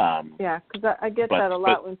 Because I get that a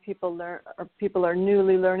lot when people are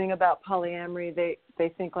newly learning about polyamory. They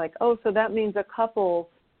think so that means a couple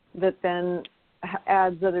that then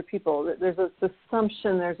adds other people. There's this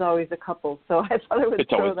assumption there's always a couple. So I thought I would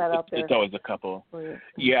throw that out there. It's always a couple.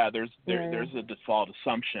 There's a default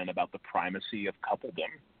assumption about the primacy of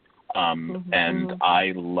coupledom, and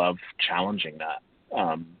I love challenging that.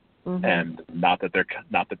 And not that there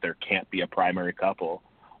can't be a primary couple.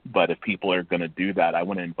 But if people are going to do that, I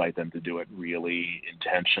want to invite them to do it really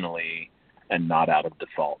intentionally and not out of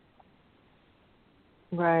default.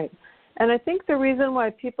 Right. And I think the reason why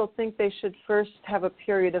people think they should first have a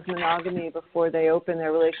period of monogamy before they open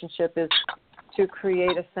their relationship is to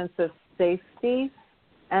create a sense of safety.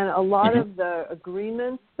 And a lot of the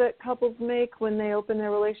agreements that couples make when they open their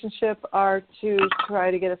relationship are to try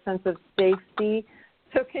to get a sense of safety.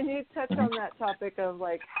 So can you touch on that topic of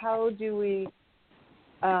how do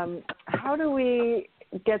we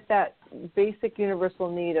get that basic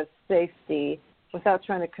universal need of safety without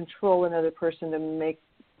trying to control another person to make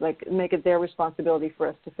it their responsibility for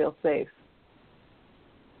us to feel safe?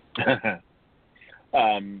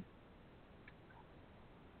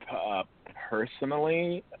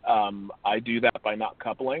 Personally, I do that by not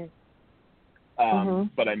coupling,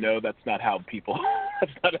 but I know that's not how people.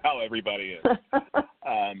 That's not how everybody is.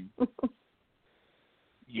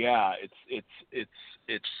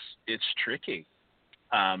 It's tricky.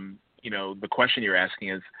 The question you're asking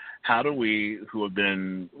is, how do we, who have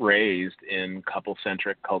been raised in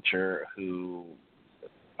couple-centric culture, who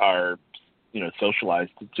are,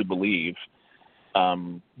 socialized to believe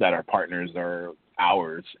that our partners are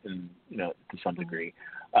ours, and to some degree,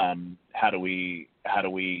 how do we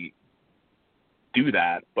do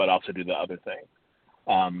that, but also do the other thing?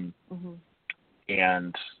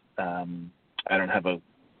 And I don't have a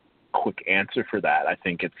quick answer for that. I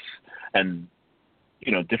think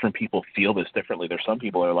different people feel this differently. There's some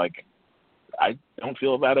people are like, I don't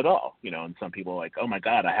feel that at all, and some people are like, oh my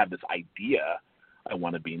God, I have this idea I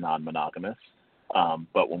want to be non-monogamous.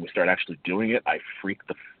 But when we start actually doing it, I freak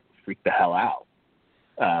the hell out.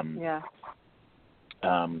 And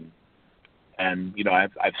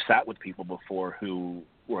I've sat with people before who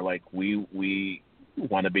were like, we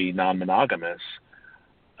want to be non-monogamous,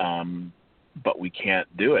 but we can't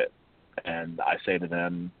do it. And I say to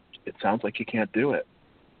them, it sounds like you can't do it.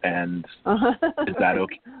 And is that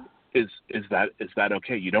okay? Is that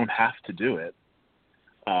okay? You don't have to do it.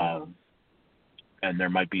 And there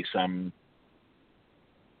might be some,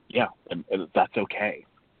 and that's okay.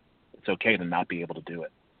 It's okay to not be able to do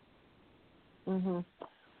it. Mm-hmm.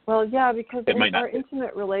 Well, because our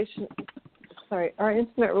intimate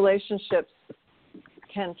relationships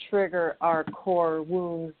can trigger our core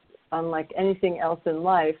wounds unlike anything else in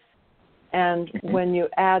life. And when you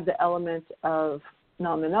add the element of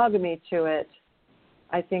non-monogamy to it,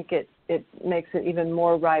 I think it makes it even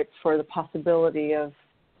more ripe for the possibility of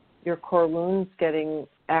your core wounds getting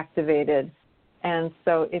activated. And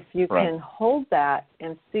so if you can hold that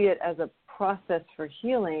and see it as a process for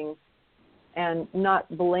healing and not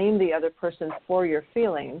blame the other person for your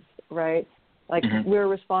feelings, right? Like we're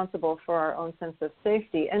responsible for our own sense of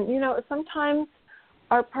safety. And, sometimes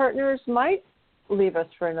our partners might leave us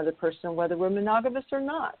for another person, whether we're monogamous or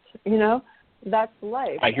not, that's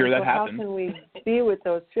life. I hear that happen. How can we be with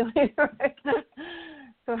those feelings, right?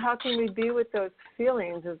 So how can we be with those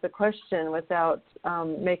feelings is the question without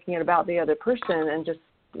making it about the other person and just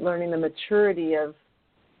learning the maturity of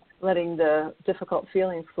letting the difficult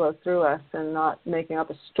feelings flow through us and not making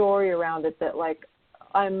up a story around it that, like,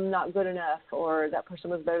 I'm not good enough or that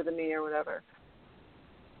person was better than me or whatever.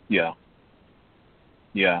 Yeah.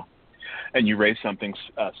 And you raised something,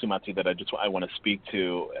 Sumati, that I want to speak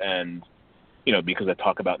to. And, because I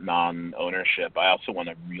talk about non-ownership, I also want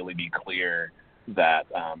to really be clear that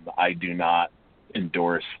I do not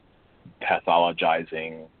endorse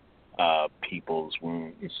pathologizing people's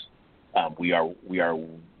wounds. We are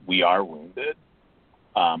wounded,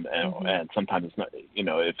 and sometimes it's not.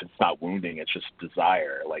 If it's not wounding, it's just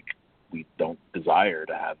desire. Like, we don't desire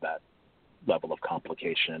to have that level of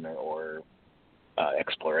complication or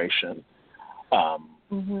exploration.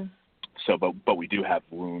 So, but we do have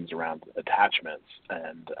wounds around attachments,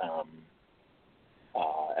 and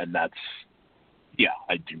that's.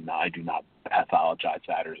 I do not pathologize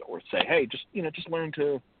that or say, hey, just learn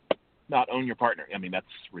to not own your partner. I mean, that's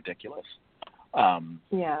ridiculous.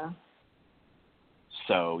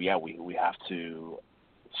 So we have to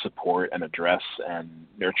support and address and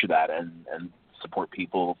nurture that and support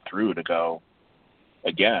people through to go.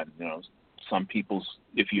 Again, some people's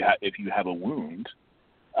if you have a wound,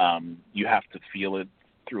 you have to feel it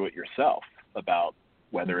through it yourself about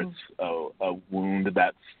whether it's a wound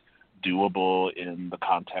that's doable in the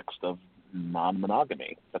context of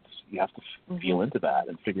non-monogamy. You have to feel into that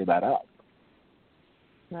and figure that out.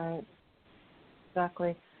 Right.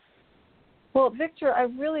 Exactly. Well, Victor, I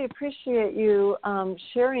really appreciate you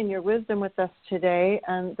sharing your wisdom with us today,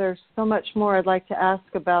 and there's so much more I'd like to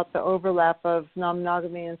ask about the overlap of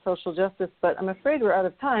non-monogamy and social justice, but I'm afraid we're out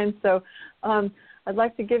of time, so I'd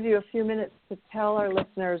like to give you a few minutes to tell our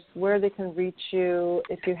listeners where they can reach you,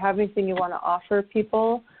 if you have anything you want to offer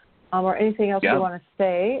people, or anything else you want to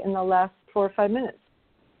say in the last 4 or 5 minutes.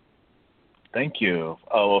 Thank you.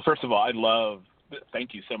 Oh, well, first of all,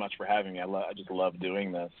 thank you so much for having me. I just love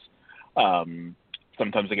doing this.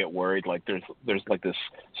 Sometimes I get worried, like there's like this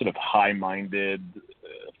sort of high-minded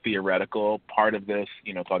theoretical part of this,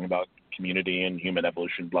 talking about community and human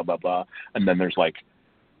evolution, blah, blah, blah. And then there's like,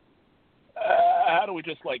 how do we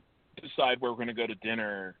just like decide where we're going to go to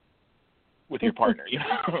dinner with your partner,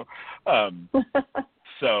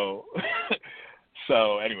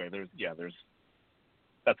 So anyway,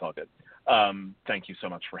 that's all good. Thank you so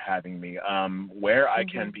much for having me. Where I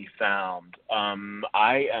can be found,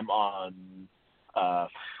 I am on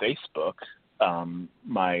Facebook.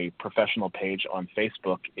 My professional page on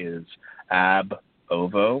Facebook is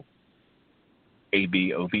ABOVO,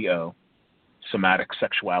 ABOVO, Somatic,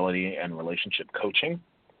 Sexuality, and Relationship Coaching.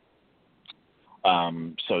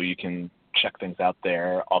 So you can check things out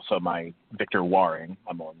there. Also, my Victor Waring,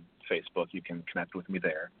 I'm on Facebook. You can connect with me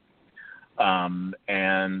there.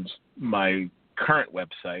 And my current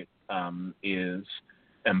website is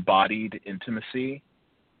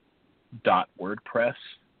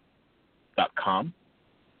embodiedintimacy.wordpress.com.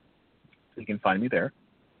 You can find me there.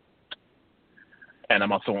 And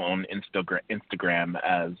I'm also on Instagram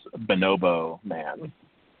as Bonobo Man.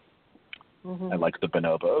 I like the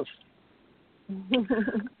bonobos.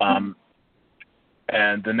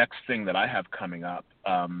 And the next thing that I have coming up,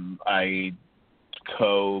 I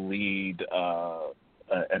co-lead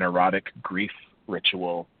an erotic grief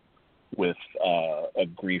ritual with a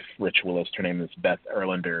grief ritualist. Her name is Beth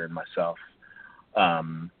Erlander and myself.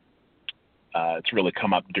 It's really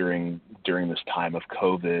come up during this time of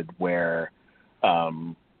COVID, where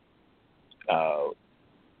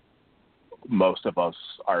most of us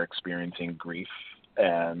are experiencing grief,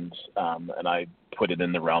 and I put it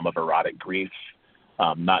in the realm of erotic grief.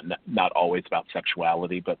 Not always about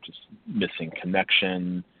sexuality, but just missing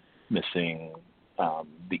connection, missing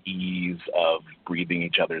the ease of breathing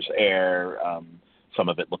each other's air. Some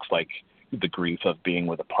of it looks like the grief of being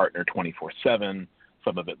with a partner 24/7.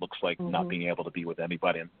 Some of it looks like not being able to be with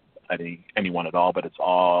anybody, anyone at all, but it's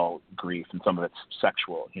all grief. And some of it's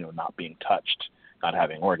sexual, not being touched, not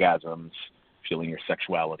having orgasms, feeling your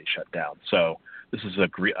sexuality shut down. So this is a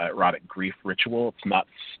erotic grief ritual.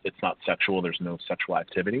 It's not sexual. There's no sexual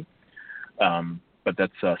activity. But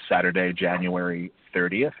that's Saturday, January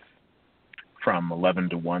 30th from 11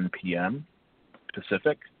 to 1 p.m.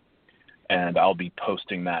 Pacific. And I'll be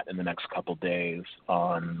posting that in the next couple days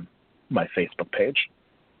on my Facebook page.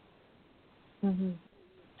 Mm-hmm.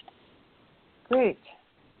 Great.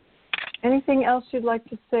 Anything else you'd like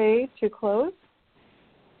to say to close?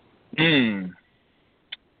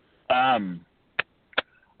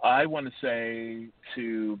 I want to say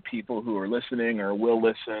to people who are listening or will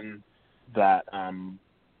listen that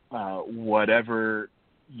whatever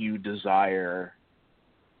you desire,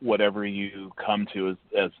 whatever you come to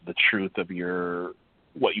as the truth of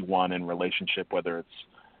what you want in relationship, whether it's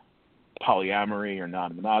polyamory or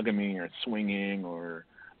non-monogamy or swinging or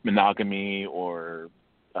monogamy or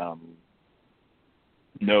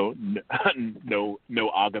no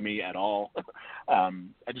ogamy at all. I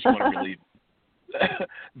just want to really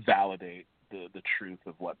validate the truth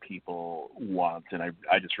of what people want, and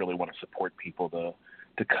I just really want to support people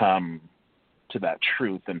to come to that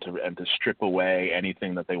truth and to strip away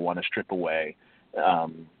anything that they want to strip away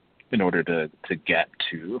in order to get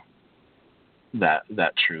to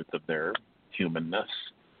that truth of their humanness.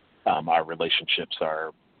 Our relationships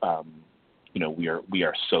are, we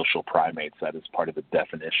are social primates. That is part of the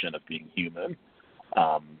definition of being human.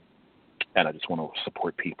 And I just want to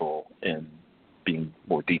support people in being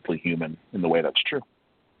more deeply human in the way that's true.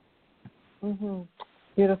 Mm-hmm.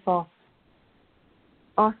 Beautiful.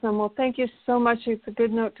 Awesome. Well, thank you so much. It's a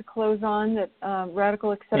good note to close on, that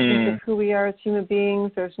radical acceptance of who we are as human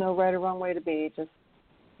beings. There's no right or wrong way to be. Just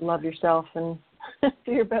love yourself and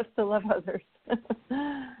do your best to love others.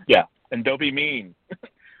 Yeah, and don't be mean.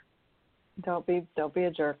 Don't be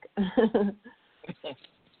a jerk.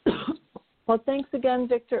 Well, thanks again,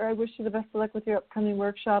 Victor. I wish you the best of luck with your upcoming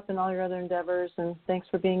workshop and all your other endeavors, and thanks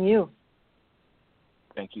for being you.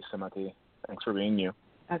 Thank you, Somatic. Thanks for being you.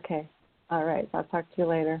 Okay. All right. I'll talk to you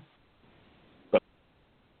later. Bye.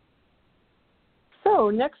 So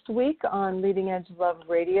next week on Leading Edge Love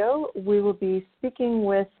Radio, we will be speaking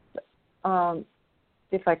with,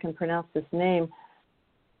 if I can pronounce this name,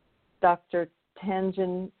 Dr.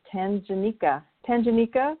 Tanjanika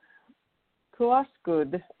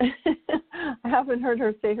Kuaskud. I haven't heard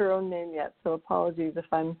her say her own name yet, so apologies if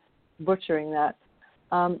I'm butchering that.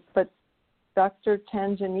 But Dr.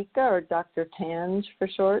 Tanjanika, or Dr. Tanj for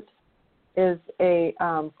short, is a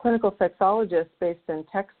clinical sexologist based in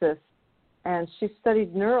Texas, and she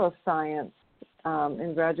studied neuroscience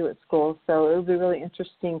in graduate school, so it will be really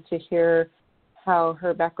interesting to hear how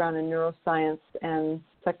her background in neuroscience and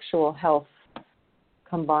sexual health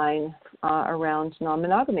combine around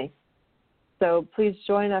non-monogamy. So please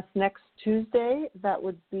join us next Tuesday. That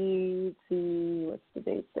would be what's the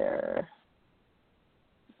date there?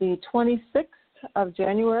 The 26th of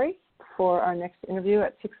January for our next interview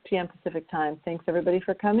at 6 p.m. Pacific time. Thanks, everybody,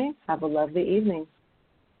 for coming. Have a lovely evening.